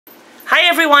Hi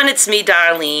everyone, it's me,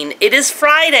 Darlene. It is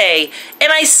Friday,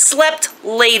 and I slept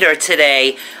later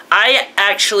today. I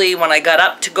actually, when I got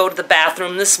up to go to the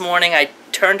bathroom this morning, I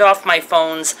turned off my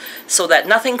phones so that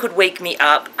nothing could wake me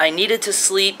up. I needed to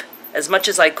sleep as much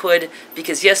as I could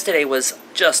because yesterday was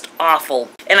just awful.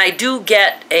 And I do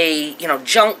get a,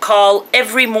 junk call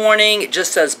every morning. It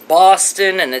just says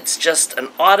Boston, and it's just an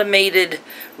automated,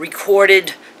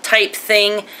 recorded type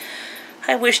thing.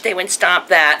 I wish they would stop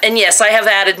that. And yes, I have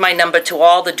added my number to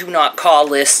all the do not call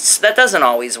lists. That doesn't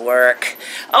always work.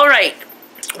 All right,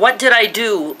 what did I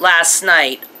do last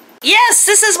night? Yes,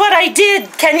 this is what I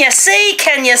did. Can you see?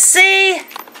 Can you see?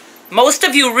 Most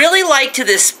of you really liked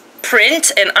this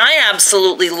print, and I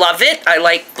absolutely love it. I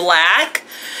like black,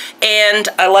 and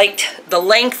I liked the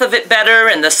length of it better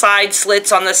and the side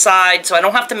slits on the side, so I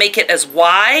don't have to make it as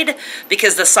wide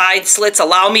because the side slits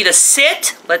allow me to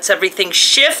sit, lets everything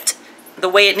shift the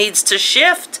way it needs to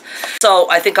shift. So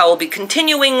I think I will be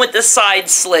continuing with the side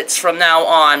slits from now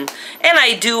on. And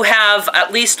I do have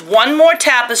at least one more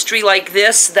tapestry like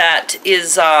this that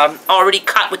is already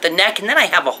cut with the neck, and then I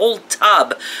have a whole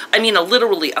tub,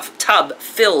 literally a tub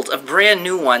filled of brand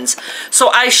new ones. So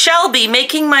I shall be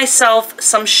making myself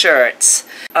some shirts.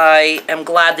 I am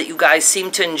glad that you guys seem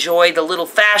to enjoy the little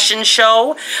fashion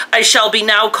show. I shall be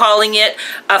now calling it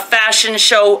a fashion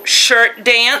show shirt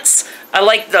dance. I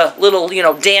like the little,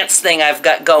 dance thing I've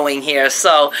got going here,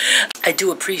 so I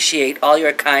do appreciate all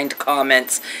your kind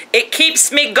comments. It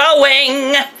keeps me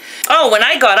going. Oh, when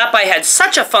I got up, I had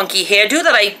such a funky hairdo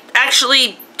that I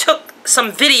actually took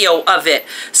some video of it.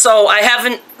 So I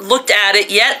haven't looked at it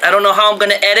yet. I don't know how I'm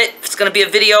going to edit. If it's going to be a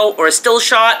video or a still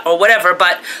shot or whatever,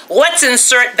 but let's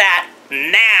insert that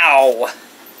now.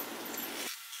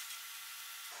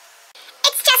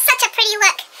 It's just such a pretty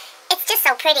look. It's just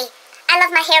so pretty. I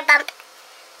love my hair bump.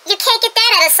 You can't get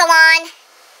that at a salon.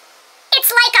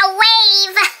 It's like a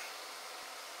wave.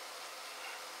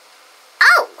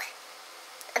 Oh,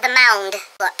 the mound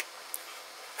look.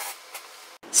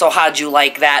 So how'd you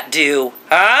like that do?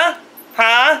 Huh?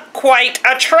 Huh? Quite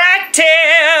attractive!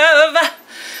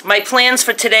 My plans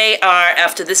for today are,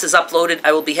 after this is uploaded,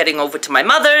 I will be heading over to my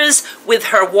mother's with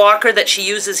her walker that she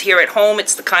uses here at home.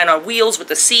 It's the kind on wheels with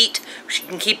the seat. She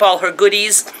can keep all her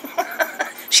goodies.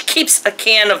 She keeps a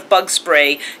can of bug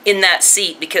spray in that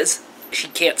seat because she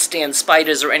can't stand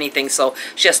spiders or anything, so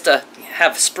she has to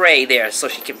have spray there so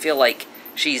she can feel like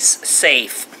she's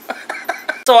safe.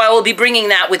 So I will be bringing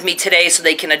that with me today so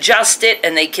they can adjust it,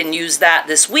 and they can use that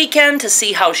this weekend to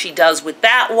see how she does with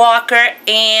that walker,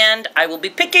 and I will be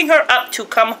picking her up to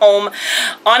come home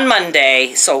on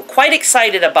Monday, so quite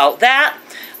excited about that.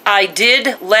 I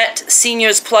did let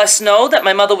Seniors Plus know that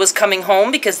my mother was coming home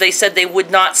because they said they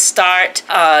would not start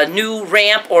a new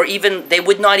ramp, or even they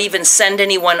would not even send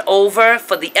anyone over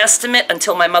for the estimate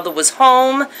until my mother was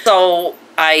home. So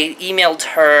I emailed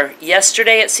her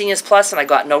yesterday at Seniors Plus and I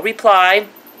got no reply.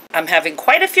 I'm having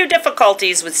quite a few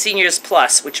difficulties with Seniors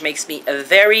Plus, which makes me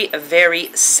very, very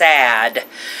sad.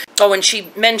 Oh, and she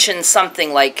mentioned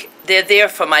something like, they're there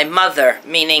for my mother,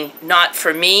 meaning not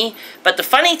for me. But the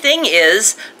funny thing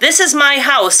is, this is my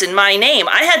house in my name.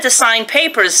 I had to sign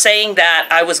papers saying that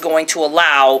I was going to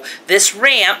allow this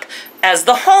ramp as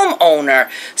the homeowner.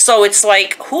 So it's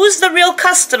like, who's the real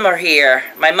customer here?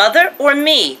 My mother or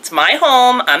me? It's my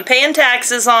home. I'm paying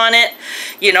taxes on it.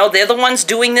 They're the ones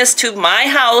doing this to my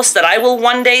house that I will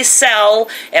one day sell,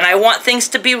 and I want things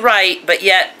to be right, but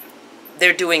yet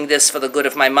they're doing this for the good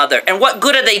of my mother. And what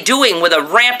good are they doing with a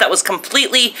ramp that was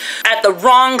completely at the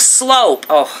wrong slope?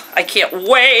 Oh, I can't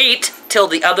wait till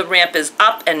the other ramp is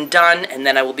up and done, and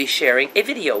then I will be sharing a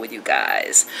video with you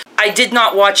guys. I did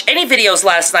not watch any videos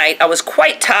last night. I was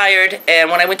quite tired, and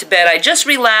when I went to bed, I just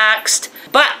relaxed.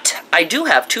 But I do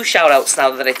have 2 shout-outs now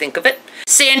that I think of it.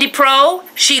 Sandy Pro,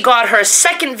 she got her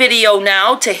second video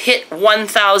now to hit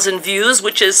 1,000 views,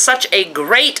 which is such a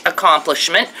great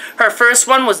accomplishment. Her first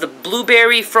one was the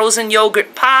blueberry frozen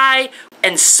yogurt pie,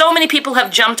 and so many people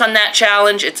have jumped on that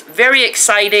challenge. It's very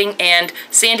exciting, and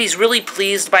Sandy's really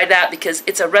pleased by that because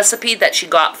it's a recipe that she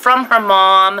got from her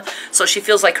mom, so she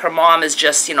feels like her mom is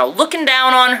just, looking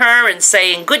down on her and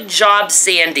saying, good job,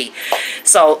 Sandy.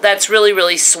 So that's really,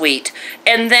 really sweet.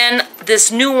 And then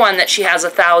this new one that she has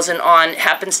 1,000 on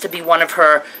happens to be one of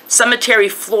her cemetery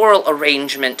floral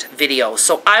arrangement videos.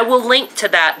 So I will link to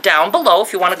that down below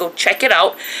if you want to go check it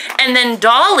out. And then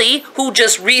Dolly, who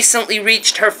just recently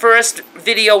reached her first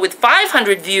video with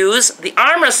 500 views, the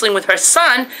arm wrestling with her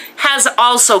son, has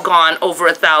also gone over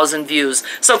 1,000 views.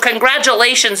 So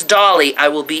congratulations, Dolly. I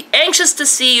will be anxious to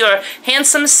see your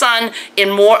handsome son in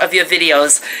more of your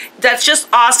videos. That's just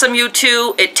awesome, you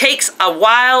two. It takes a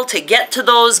while to get to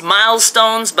those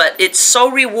milestones, but it's so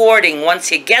rewarding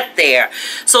once you get there.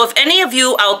 So if any of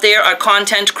you out there are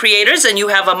content creators and you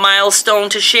have a milestone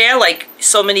to share, like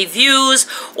so many views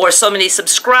or so many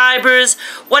subscribers,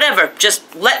 whatever,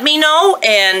 just let me know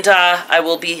and I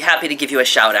will be happy to give you a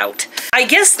shout out. I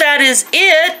guess that is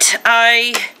it.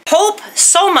 I hope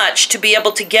so much to be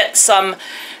able to get some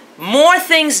more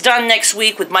things done next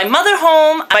week with my mother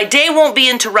home. My day won't be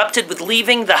interrupted with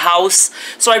leaving the house,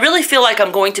 so I really feel like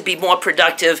I'm going to be more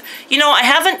productive. You know, I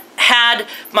haven't had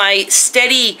my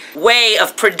steady way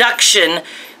of production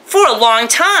for a long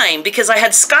time because I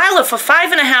had Skylar for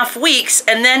 5.5 weeks,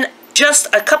 and then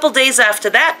just a couple days after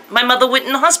that, my mother went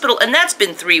in the hospital, and that's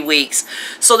been 3 weeks.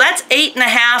 So that's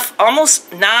 8.5,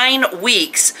 almost 9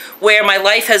 weeks where my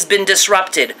life has been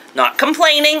disrupted. Not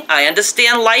complaining, I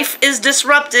understand life is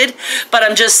disrupted, but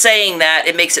I'm just saying that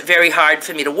it makes it very hard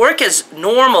for me to work as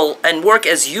normal and work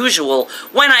as usual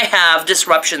when I have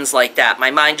disruptions like that.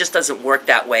 My mind just doesn't work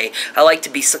that way. I like to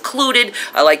be secluded.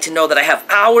 I like to know that I have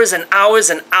hours and hours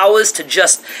and hours to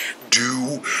just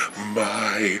do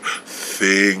my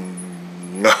thing.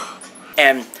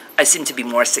 And I seem to be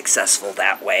more successful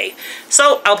that way.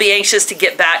 So I'll be anxious to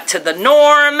get back to the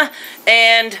norm.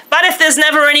 But if there's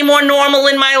never any more normal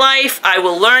in my life, I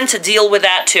will learn to deal with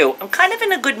that too. I'm kind of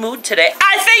in a good mood today.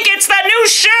 I think it's the new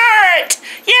shirt!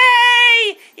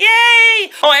 Yay!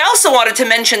 Yay! Oh, I also wanted to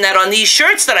mention that on these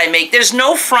shirts that I make, there's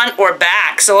no front or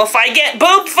back. So if I get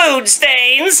boob food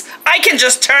stains, I can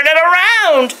just turn it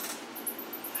around.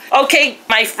 Okay,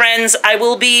 my friends, I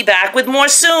will be back with more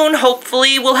soon.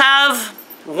 Hopefully we'll have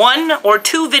 1 or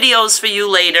 2 videos for you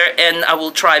later, and I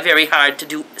will try very hard to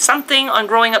do something on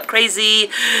Growing Up Crazy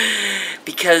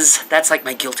because that's like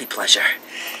my guilty pleasure.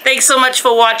 Thanks so much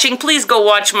for watching. Please go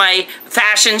watch my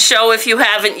fashion show if you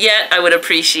haven't yet. I would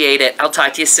appreciate it. I'll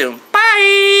talk to you soon.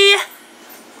 Bye!